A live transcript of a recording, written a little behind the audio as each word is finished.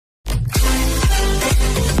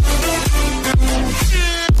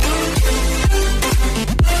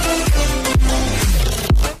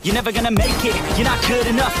You're never gonna make it, you're not good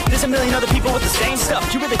enough. There's a million other people with the same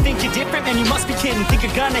stuff. You really think you're different? Man, you must be kidding. Think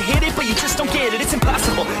you're gonna hit it, but you just don't get it. It's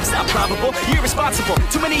impossible, it's not probable, you're irresponsible.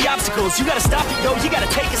 Too many obstacles, you gotta stop it, yo. You gotta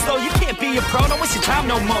take it slow, you can't be a pro. Don't waste your time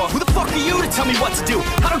no more. Who the fuck are you to tell me what to do?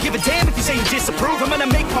 I don't give a damn if you say you disapprove. I'm gonna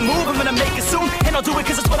make my move, I'm gonna make it soon. And I'll do it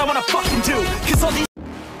cause it's what I wanna fucking do. Cause all these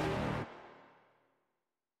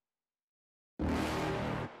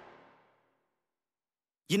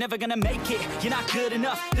you're never gonna make it, you're not good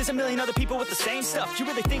enough. There's a million other people with the same stuff. You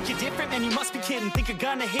really think you're different? Man, you must be kidding. Think you're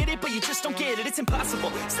gonna hit it, but you just don't get it. It's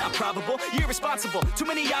impossible, it's not probable, you're irresponsible. Too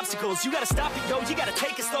many obstacles, you gotta stop it, yo. You gotta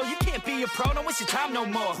take it slow, you can't be a pro. Don't waste your time no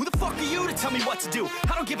more. Who the fuck are you to tell me what to do?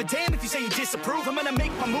 I don't give a damn if you say you disapprove. I'm gonna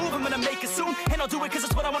make my move, I'm gonna make it soon. And I'll do it cause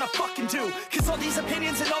it's what I wanna fucking do. Cause all these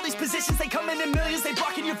opinions and all these positions, they come in millions, they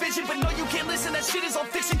blocking your vision. But no, you can't listen, that shit is all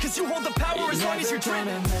fiction. Cause you hold the power as long as you're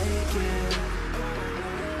dreaming.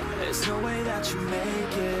 There's no way that you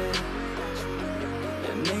make it.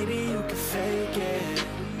 And maybe you can fake it,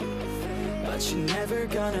 but you're never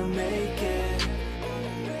gonna make it.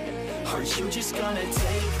 Are you just gonna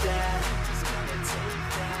take that?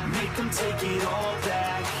 Make them take it all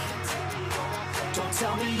back. Don't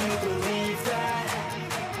tell me you believe that.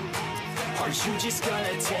 Are you just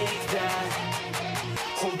gonna take that?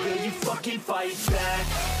 Or will you fucking fight back?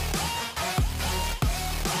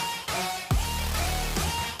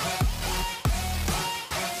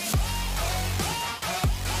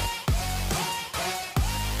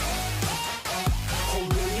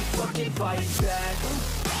 Fight back.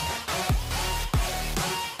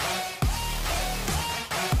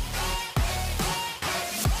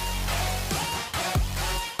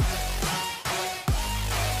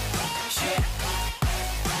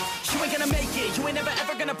 You ain't gonna make it, you ain't never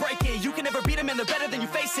ever gonna break it. You can never beat them and they're better than you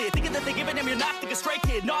face it. Thinking that they give a damn, you're not thinking straight,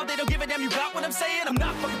 kid. No, they don't give a damn, you got what I'm saying? I'm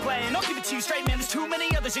not fucking playing, I'll give it to you straight, man. There's too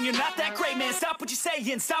many others and you're not that great, man. Stop what you're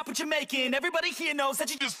saying, stop what you're making. Everybody here knows that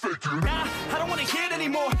you just faking. Nah, I don't wanna hear it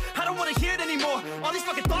anymore, I don't wanna hear it anymore. All these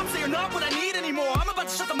fucking thoughts, they are not what I need anymore. I'm about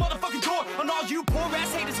to shut the motherfucking door on all you poor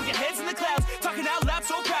ass haters with your heads in the clouds, talking out loud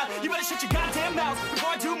so proud. You better shut your goddamn mouth before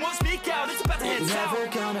I do more speak out. It's about to head south. You're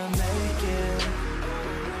never gonna make it.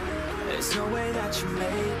 There's no way that you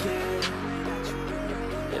make it.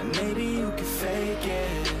 And maybe you can fake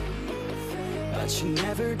it, but you're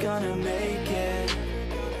never gonna make it.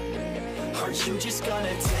 Are you just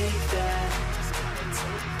gonna take that?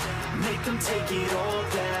 Make them take it all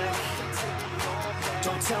back.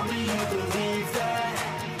 Don't tell me you believe that.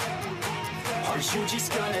 Are you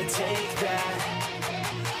just gonna take that?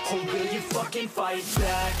 Or will you fucking fight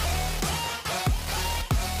back?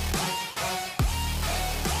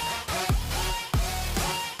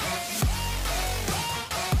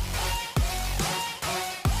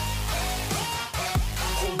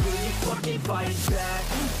 Fight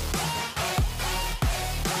back.